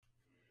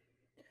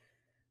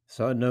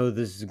So I know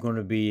this is going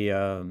to be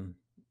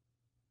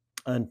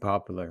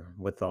unpopular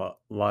with a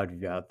lot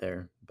of you out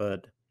there,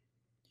 but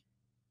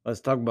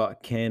let's talk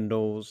about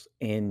candles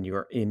and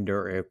your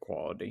indoor air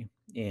quality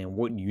and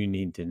what you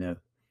need to know.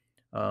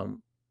 Of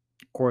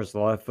course, a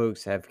lot of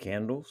folks have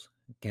candles.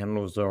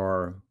 Candles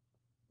are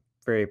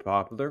very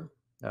popular.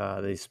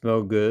 They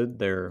smell good.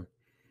 They're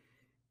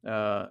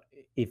uh,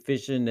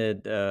 efficient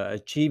at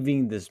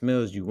achieving the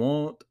smells you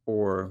want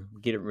or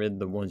getting rid of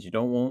the ones you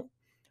don't want.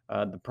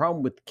 The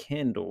problem with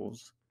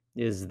candles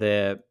is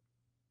that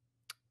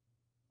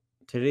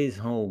today's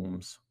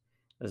homes,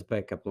 let's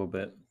back up a little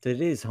bit.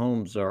 Today's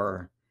homes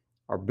are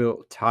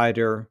built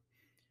tighter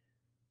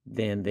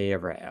than they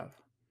ever have.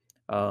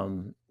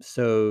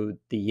 So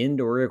the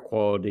indoor air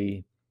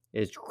quality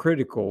is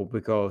critical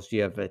because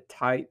you have a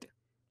tight,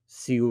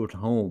 sealed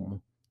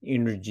home,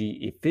 energy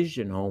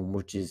efficient home,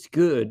 which is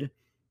good.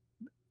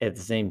 At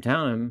the same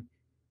time,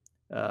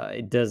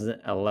 it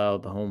doesn't allow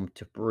the home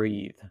to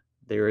breathe.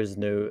 There is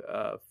no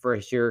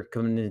fresh air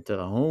coming into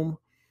the home.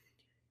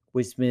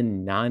 We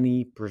spend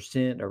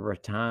 90% of our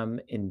time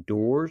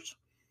indoors.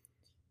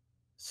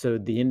 So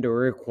the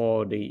indoor air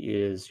quality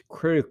is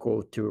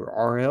critical to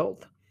our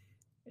health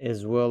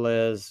as well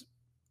as,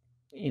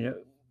 you know,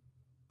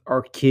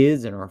 our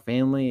kids and our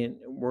family. And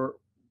we're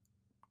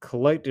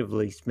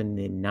collectively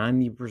spending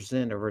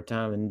 90% of our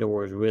time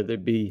indoors, whether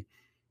it be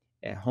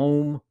at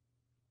home,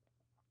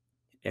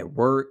 at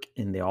work,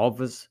 in the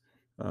office,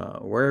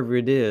 wherever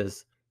it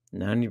is,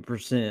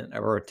 90%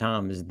 of our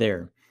time is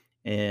there.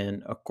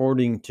 And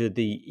according to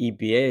the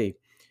EPA,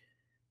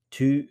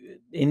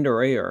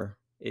 indoor air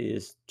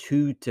is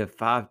 2 to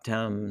 5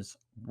 times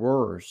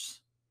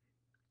worse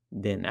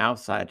than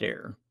outside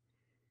air.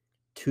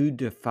 2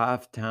 to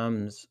 5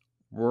 times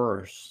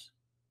worse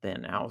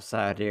than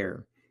outside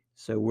air.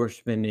 So we're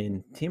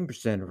spending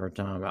 10% of our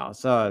time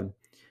outside,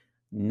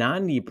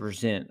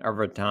 90% of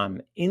our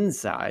time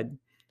inside.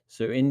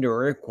 So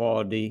indoor air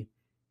quality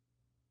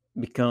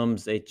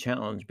becomes a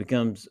challenge,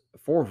 becomes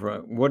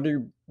forefront. What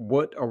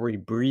are we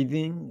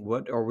breathing?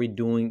 What are we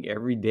doing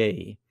every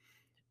day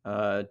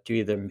to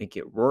either make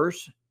it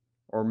worse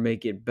or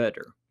make it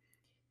better?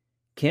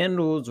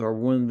 Candles are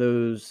one of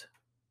those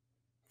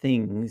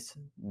things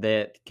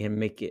that can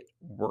make it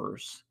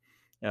worse.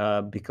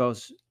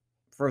 Because,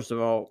 first of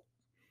all,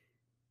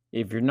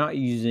 if you're not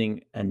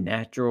using a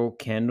natural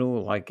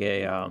candle like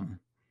a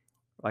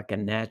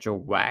natural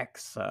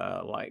wax,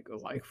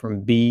 like from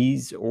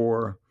bees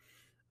or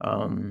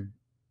um,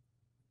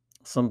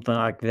 something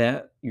like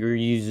that, you're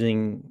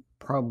using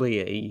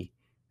probably a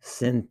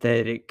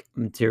synthetic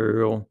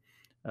material,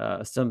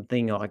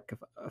 something like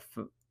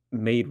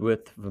made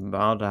with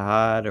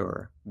formaldehyde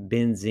or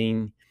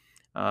benzene,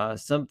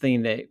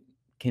 something that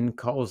can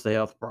cause a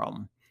health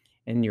problem,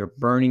 and you're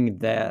burning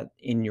that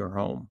in your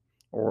home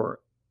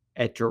or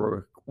at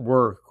your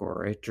work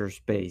or at your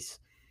space.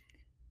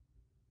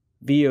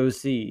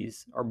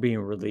 VOCs are being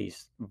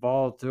released,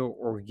 volatile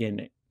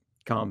organic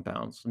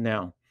compounds.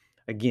 Now,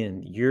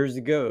 again, years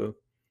ago,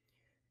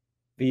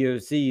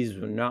 VOCs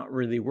were not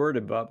really worried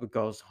about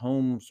because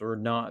homes were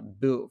not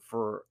built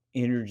for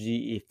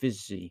energy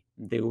efficiency.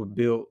 They were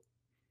built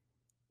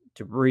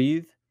to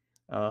breathe.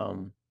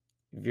 Um,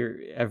 if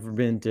you're ever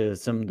been to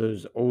some of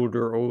those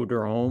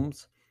older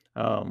homes,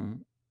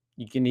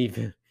 you can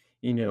even,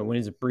 when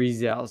it's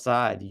breezy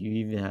outside, you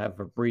even have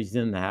a breeze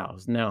in the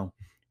house. Now,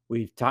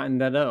 we've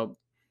tightened that up,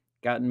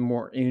 gotten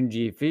more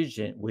energy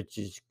efficient, which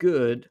is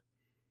good.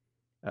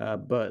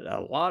 But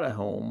a lot of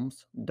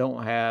homes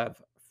don't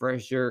have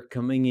fresh air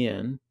coming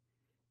in,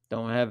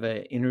 don't have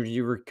an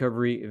energy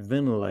recovery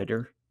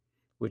ventilator,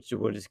 which is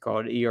what is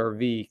called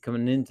ERV,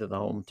 coming into the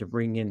home to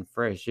bring in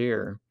fresh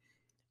air.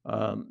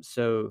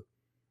 So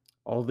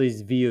all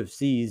these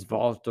VOCs,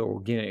 volatile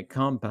organic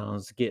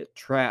compounds, get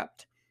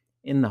trapped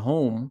in the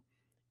home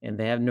and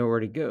they have nowhere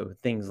to go.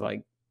 Things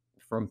like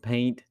from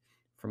paint,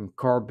 from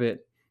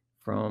carpet,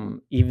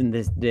 from even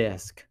this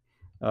desk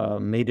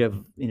made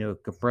of,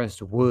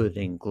 compressed wood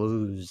and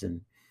glues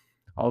and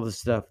all this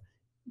stuff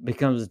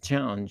becomes a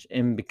challenge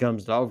and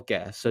becomes off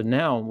gas. So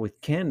now with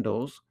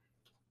candles,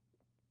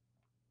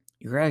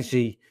 you're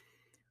actually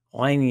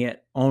lighting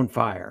it on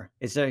fire.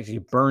 It's actually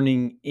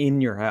burning in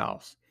your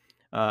house.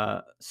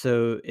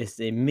 So it's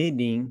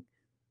emitting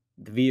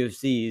the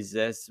VOCs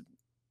that's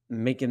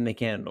making the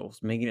candles,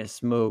 making it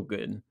smell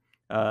good.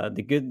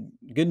 The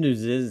good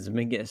news is it's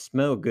making it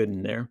smell good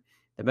in there.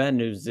 The bad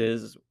news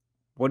is,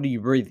 what are you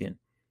breathing?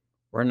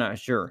 We're not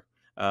sure,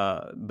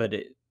 but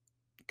it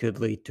could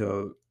lead to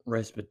a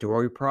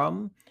respiratory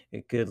problem.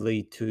 It could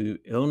lead to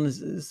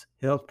illnesses,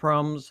 health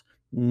problems,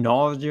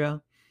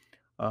 nausea.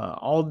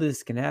 All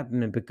this can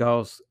happen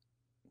because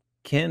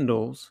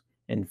candles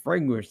and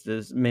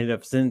fragrances made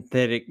of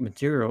synthetic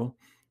material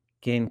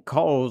can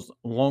cause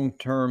long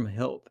term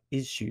health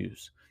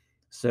issues.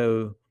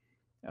 So,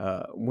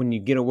 when you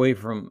get away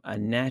from a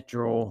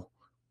natural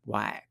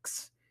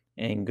wax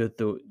and go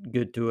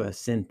to a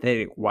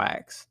synthetic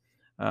wax,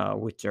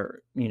 which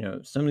are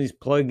some of these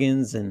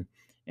plugins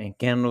and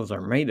candles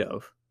are made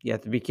of, you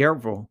have to be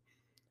careful.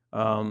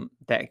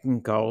 that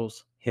can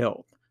cause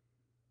health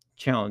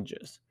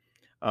challenges.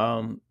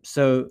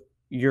 So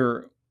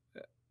you're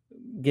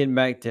getting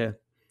back to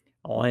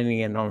lighting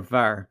it on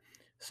fire.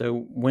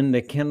 So when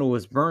the candle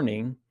is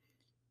burning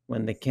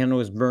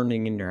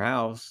in your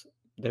house,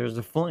 there's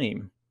a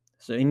flame.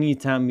 So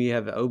anytime you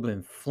have an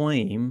open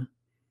flame,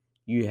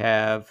 you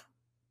have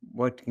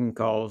what can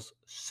cause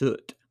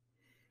soot.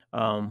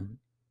 Um,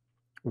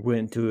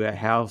 Went to a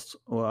house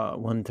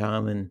one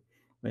time and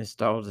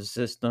installed a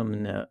system,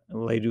 and the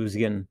lady was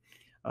getting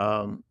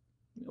um,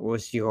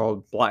 what's she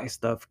called black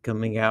stuff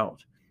coming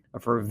out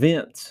of her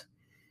vents,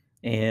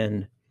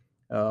 and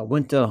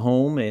went to the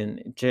home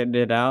and checked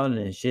it out,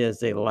 and she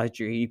has a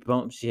electric heat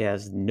pump. She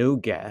has no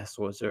gas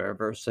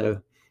whatsoever,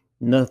 so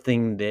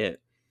nothing that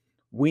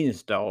we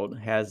installed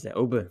has an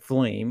open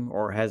flame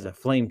or has a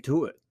flame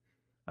to it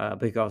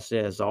because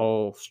it has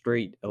all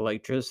straight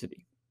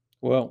electricity.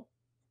 Well,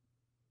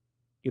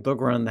 you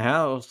look around the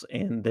house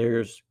and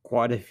there's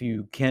quite a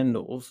few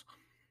candles,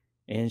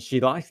 and she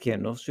likes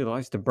candles. She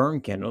likes to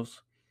burn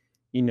candles,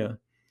 you know,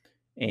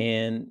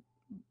 and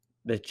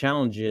the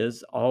challenge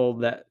is all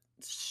that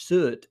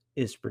soot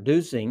is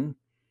producing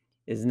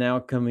is now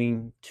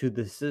coming to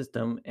the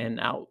system and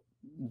out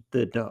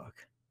the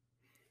duct.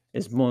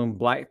 It's blowing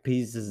black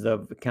pieces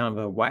of kind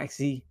of a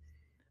waxy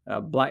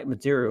black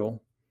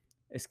material.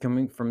 It's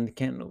coming from the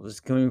candles. It's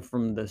coming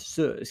from the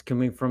soot. It's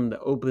coming from the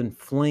open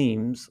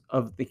flames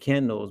of the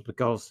candles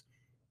because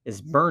it's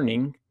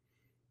burning.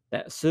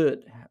 That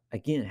soot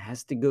again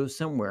has to go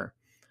somewhere.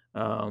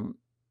 Um,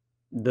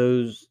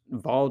 those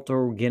volatile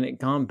organic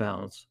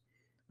compounds,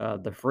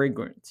 the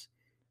fragrance,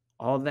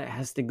 all that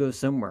has to go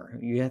somewhere.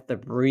 You have to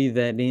breathe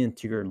that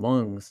into your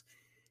lungs,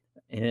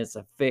 and it's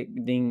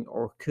affecting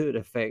or could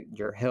affect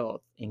your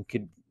health and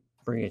could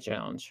bring a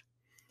challenge.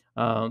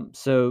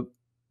 So,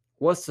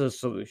 what's the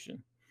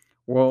solution?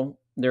 Well,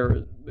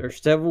 there are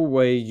several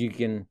ways you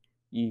can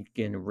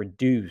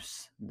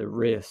reduce the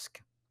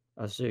risk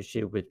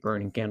associated with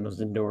burning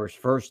candles indoors.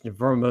 First and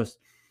foremost,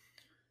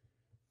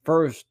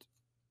 first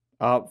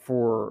opt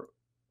for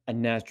a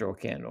natural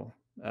candle.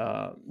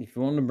 If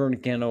you want to burn a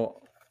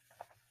candle,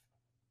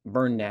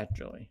 burn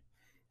naturally.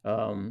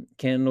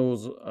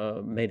 Candles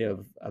made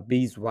of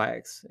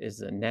beeswax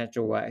is a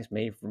natural wax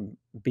made from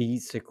bee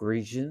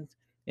secretions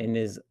and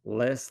is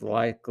less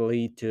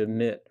likely to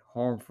emit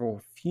harmful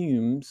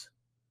fumes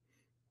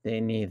than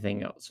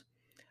anything else.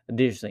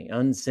 Additionally,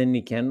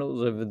 unscented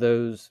candles over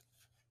those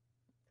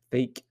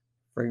fake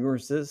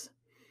fragrances,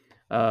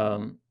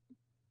 um,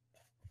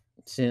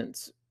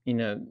 since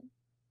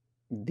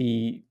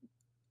the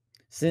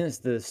since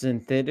the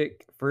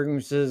synthetic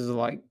fragrances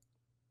like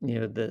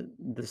the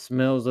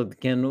smells of the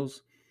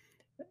candles,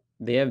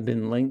 they have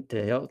been linked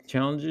to health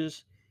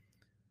challenges,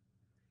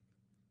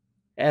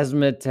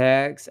 asthma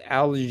attacks,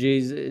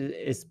 allergies.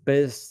 It's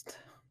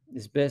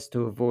best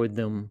to avoid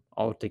them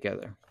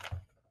altogether.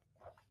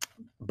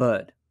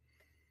 But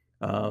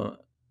uh,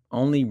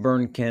 only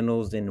burn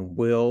candles in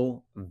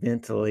well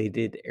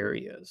ventilated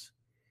areas.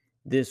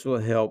 This will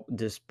help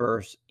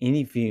disperse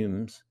any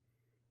fumes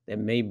that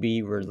may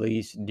be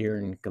released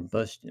during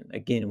combustion.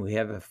 Again, we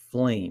have a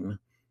flame,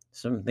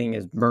 something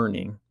is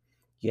burning.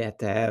 You have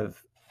to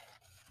have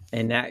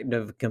an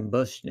active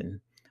combustion.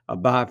 A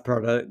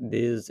byproduct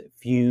is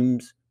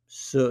fumes,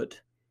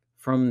 soot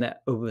from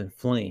that open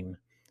flame.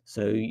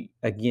 So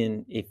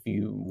again, if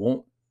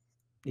you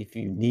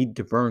need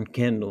to burn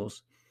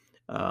candles,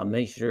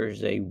 make sure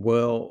there's a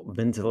well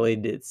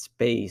ventilated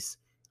space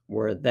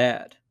where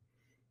that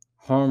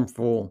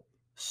harmful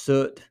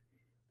soot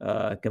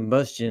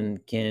combustion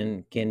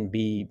can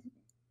be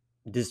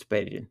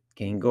dissipated,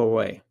 can go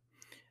away.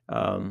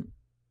 Um,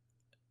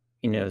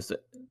 so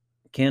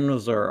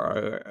candles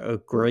are a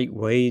great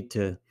way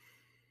to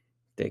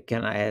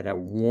kind of add a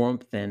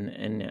warmth and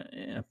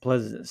a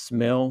pleasant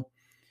smell.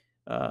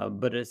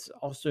 But it's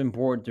also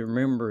important to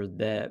remember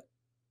that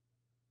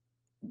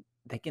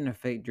they can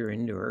affect your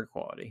indoor air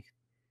quality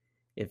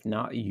if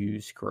not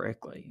used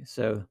correctly.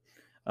 So,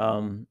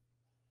 um,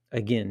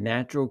 again,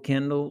 natural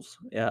candles.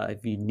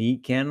 If you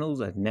need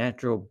candles, a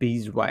natural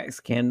beeswax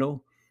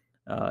candle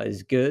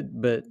is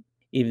good. But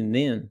even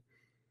then,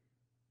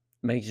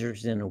 make sure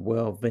it's in a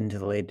well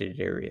ventilated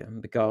area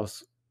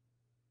because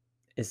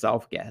it's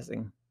off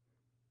gassing.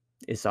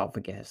 It's off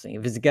gassing.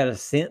 If it's got a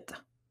scent,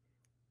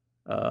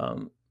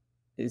 um,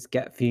 it's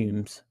got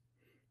fumes.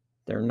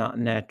 They're not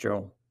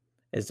natural.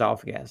 It's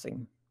off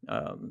gassing.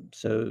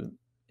 So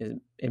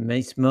it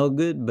may smell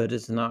good, but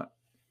it's not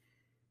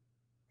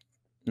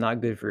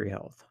good for your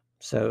health.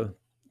 So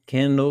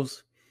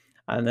candles,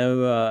 I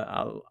know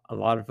a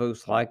lot of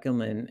folks like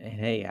them, and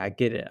hey, I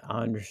get it.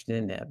 I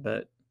understand that,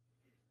 but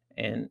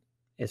and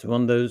it's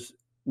one of those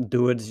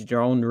do it at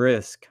your own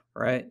risk,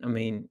 right? I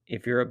mean,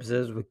 if you're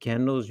obsessed with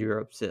candles, you're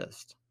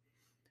obsessed.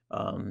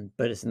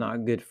 But it's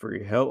not good for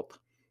your health.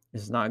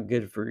 It's not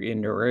good for your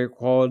indoor air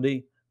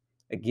quality.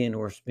 Again,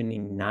 we're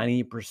spending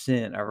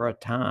 90% of our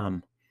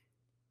time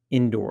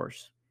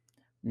indoors.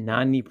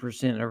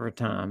 90% of our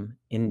time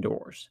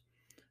indoors.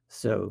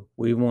 So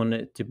we want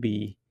it to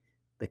be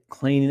the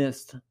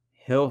cleanest,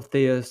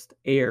 healthiest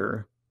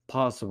air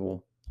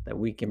possible that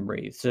we can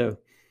breathe. So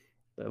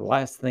the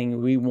last thing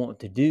we want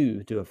to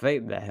do to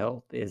affect that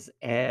health is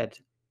add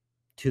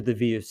to the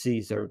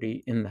VOCs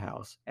already in the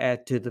house,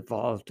 add to the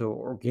volatile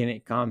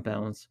organic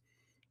compounds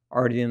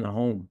already in the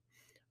home,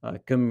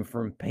 coming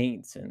from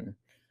paints and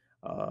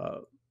uh,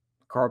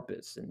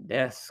 carpets and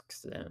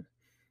desks and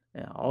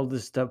all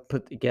this stuff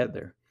put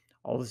together.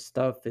 All this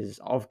stuff is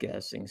off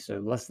gassing, so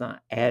let's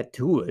not add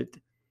to it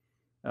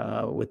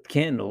with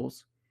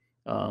candles.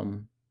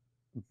 Um,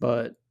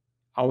 but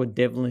I would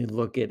definitely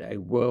look at a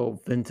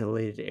well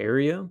ventilated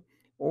area,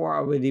 or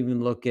I would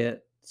even look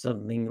at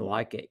something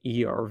like an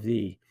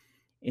ERV,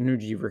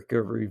 energy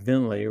recovery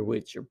ventilator,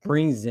 which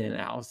brings in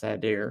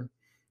outside air.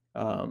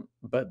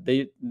 But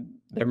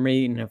they're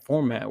made in a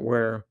format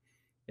where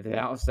if the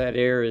outside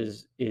air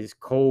is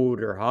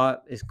cold or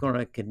hot, it's going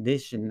to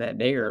condition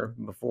that air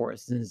before it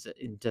sends it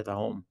into the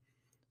home.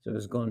 So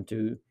it's going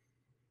to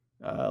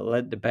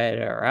let the bad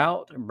air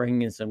out and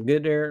bring in some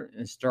good air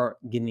and start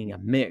getting a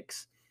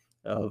mix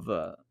of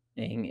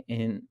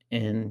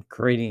and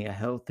creating a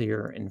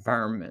healthier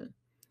environment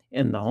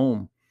in the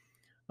home.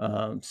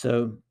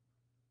 So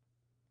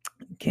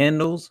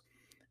candles,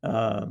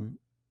 um,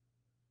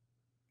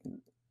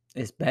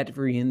 it's bad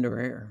for your indoor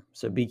air.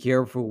 So be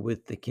careful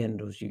with the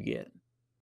candles you get.